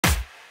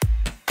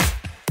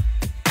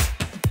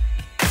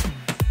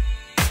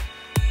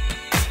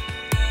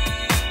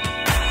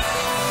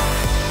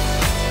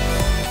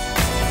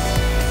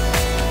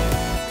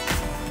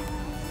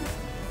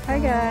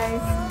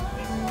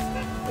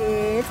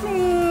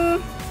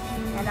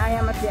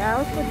the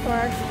Isle Food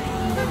Park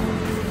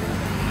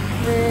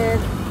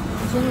with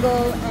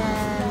Jingle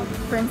and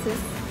Princess.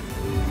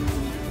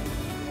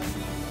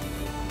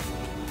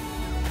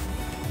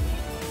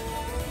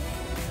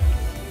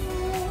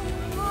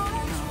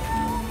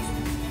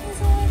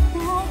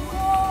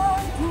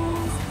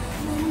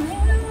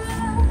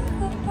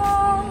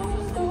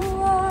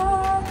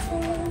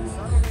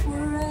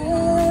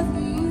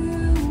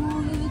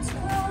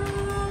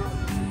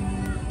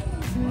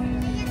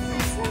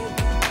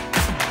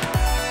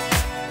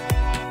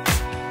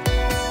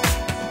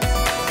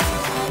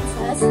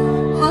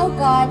 How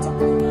God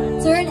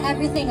turned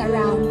everything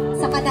around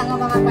sa kanang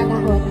mga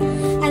panahon.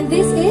 And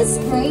this is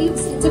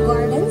Graves into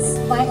Gardens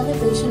by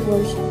Elevation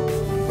Worship.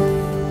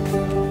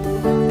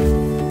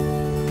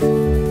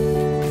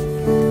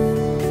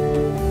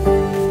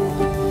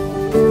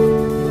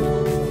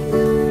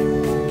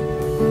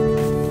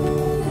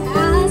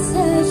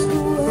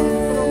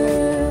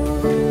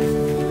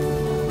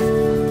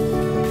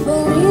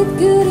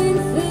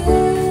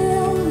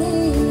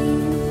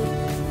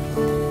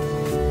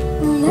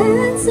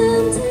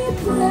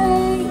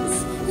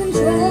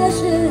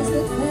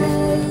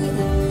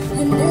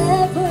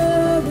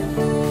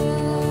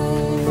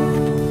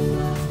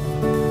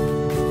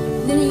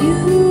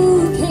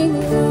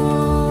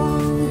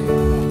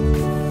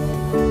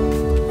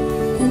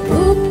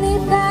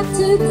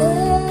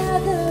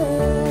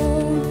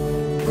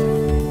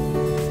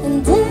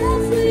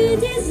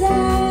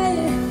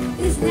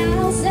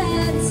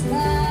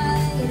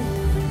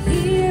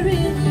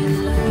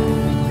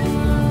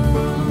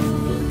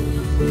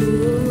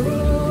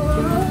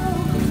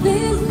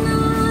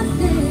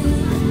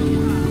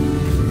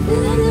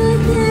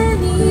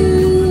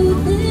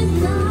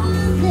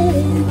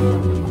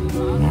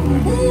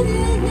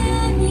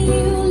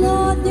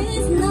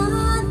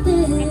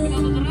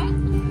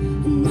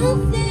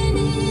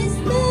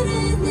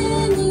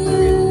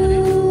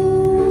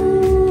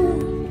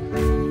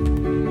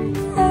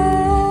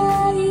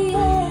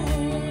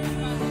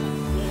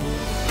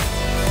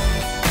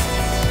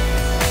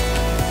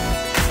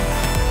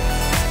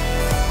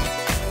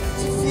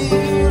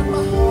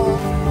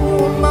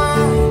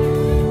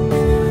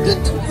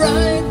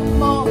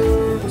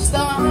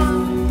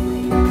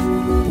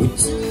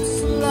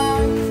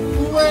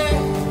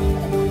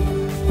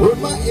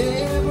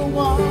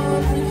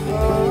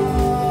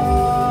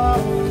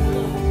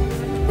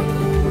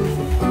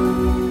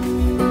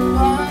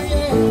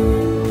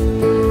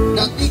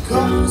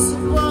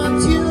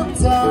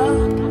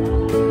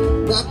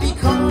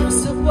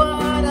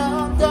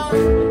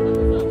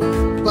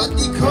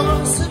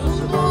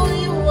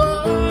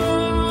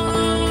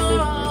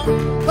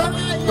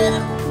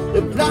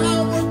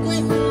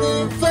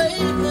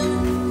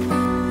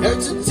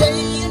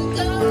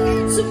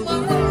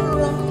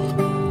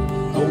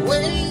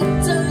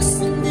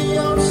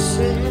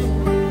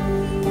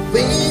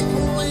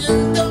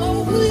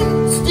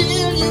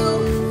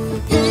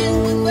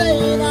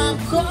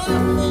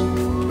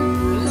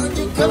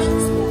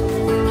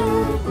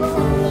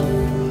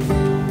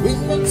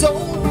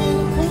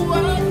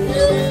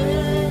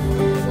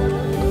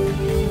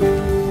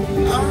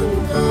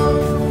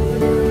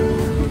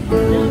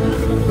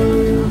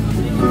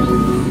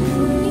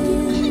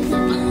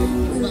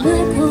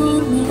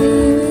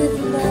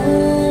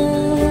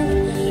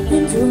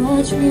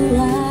 Watch me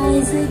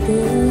rise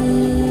again.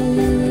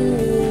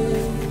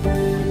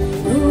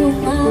 Who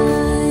am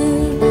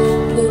I?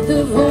 But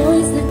the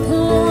voice that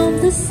comes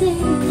to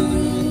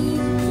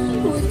sing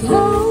would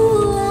go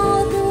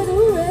out through the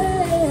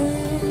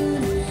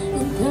rain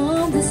and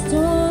calm the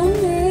storm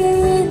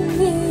in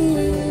me.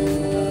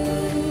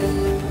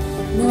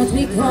 Not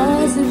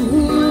because of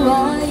who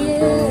I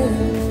am,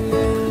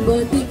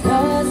 but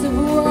because of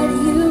what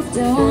you've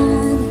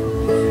done.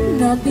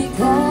 Not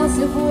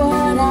because of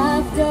what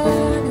I've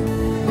done,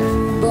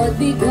 but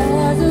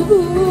because of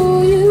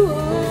who you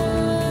are.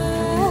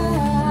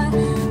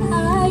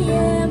 I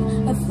am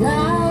a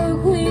flower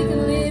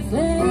quickly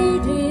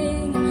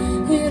fading,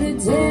 here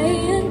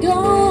today and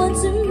gone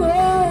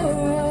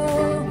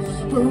tomorrow.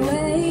 A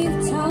wave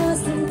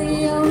tossed in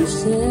the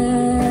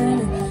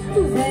ocean,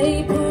 a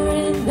vapor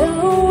in the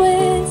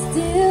wind.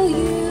 Still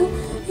you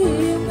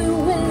hear me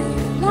when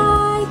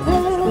like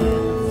a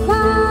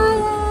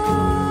fire.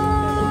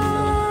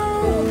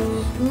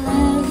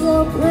 Let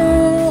your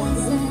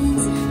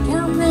presence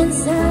come and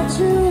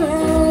saturate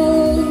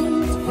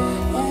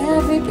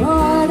every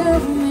part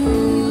of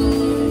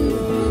me,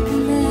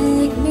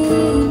 make me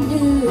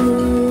new.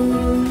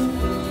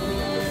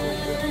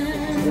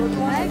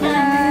 Hi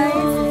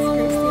guys,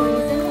 it's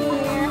Christy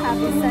here.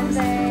 Happy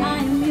Sunday.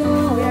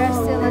 We are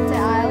still at the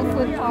Isle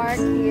Food Park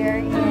here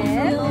in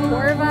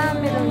Corva,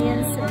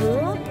 Medellin,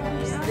 Cebu.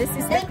 This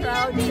is the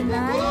crowd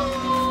tonight.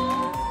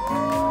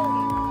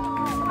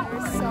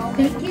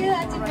 Thank you,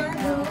 Ate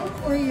Margo,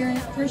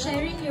 for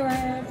sharing your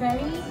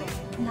very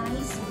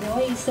nice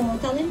voice. So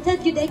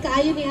talented yun ay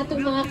kaayo ni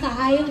atong mga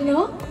kaayo,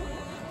 no?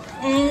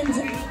 And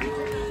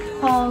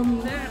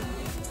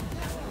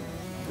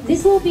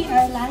this will be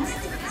our last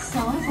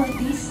song for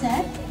this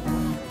set.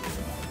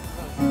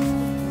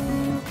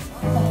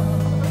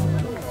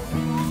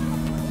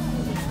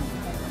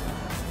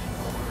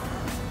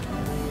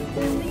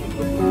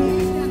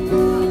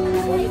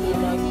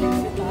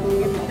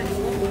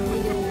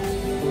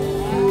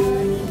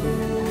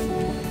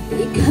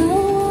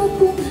 ikaw ang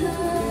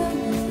buhay,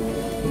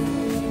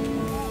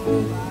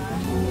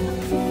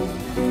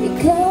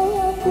 ikaw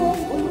ang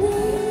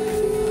buhay.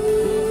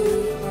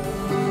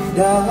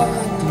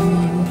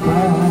 Dating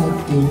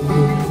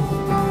pagtingin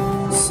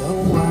sa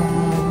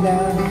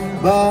wala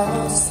ba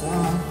sa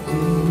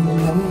aking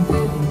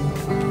lambing,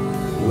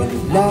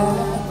 wala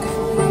ka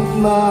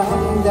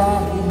namang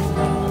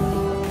dahilan,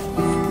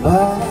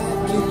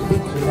 bakit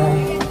bigla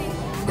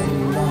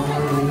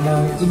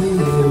nang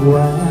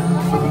iwan?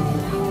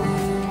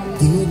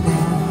 Di na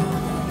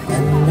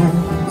alam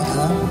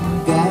ang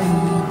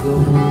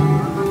gagawin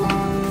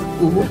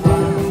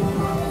upang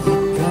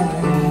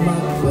ika'y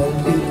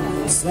magbalik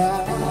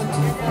sa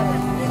akin.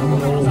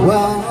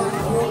 Ginawa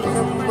ko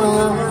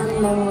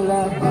naman ang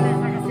lahat,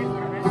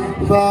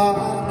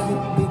 bakit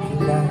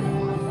bigla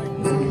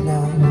na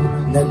lang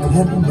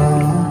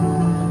naghanda?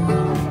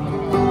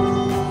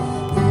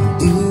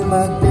 Hindi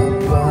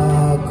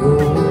magbabago,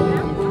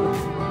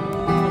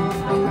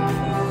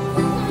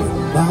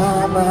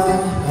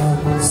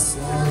 mamahal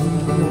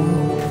sa'yo.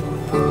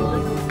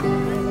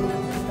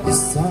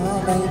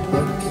 Sana'y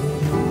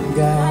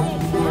pakinggan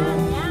mo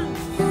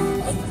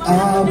ang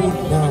awit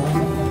ng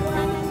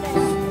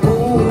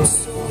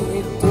puso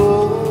ito.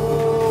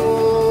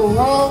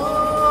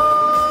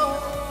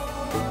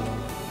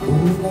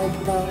 Ulad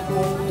ng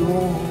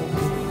mundong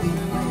hindi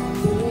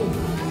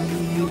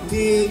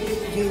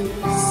tumitigil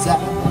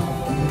sa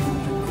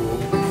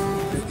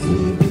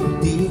pag-ibig,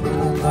 di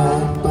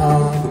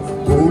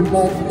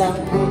makapag-ulad ng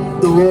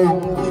mundong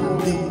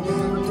hindi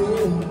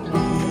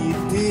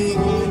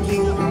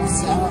tumitigil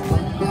sa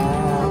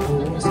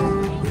pag-agos,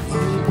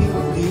 pag-ibig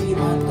di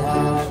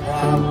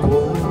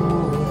matatapos.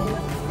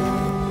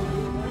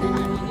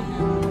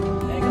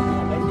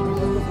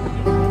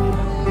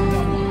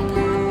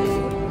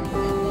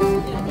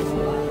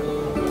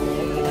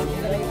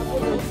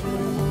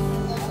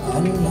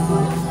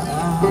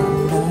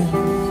 Alaalan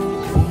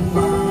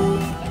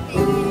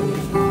bumabalik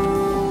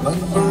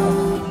mga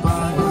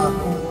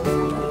panahon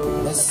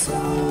na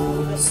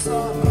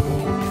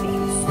sa'min.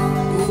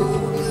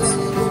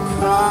 Ulang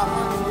mukha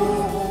mo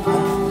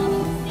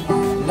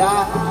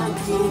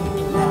lagi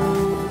lang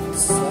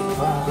sa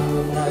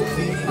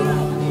panaginip.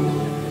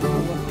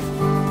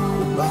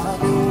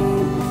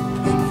 Bakit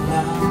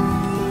biglang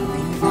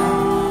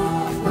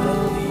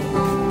binabalik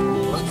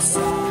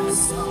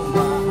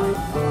pagsasamahan?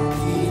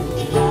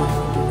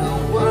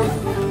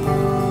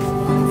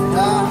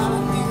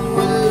 Dating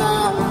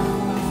wala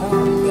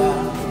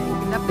hanggang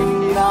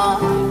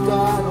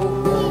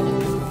nagkaroon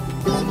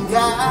ng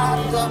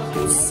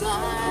katapusan.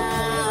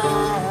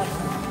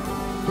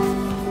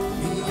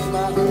 Di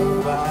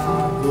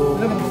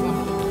magbago.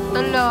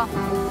 Tulo.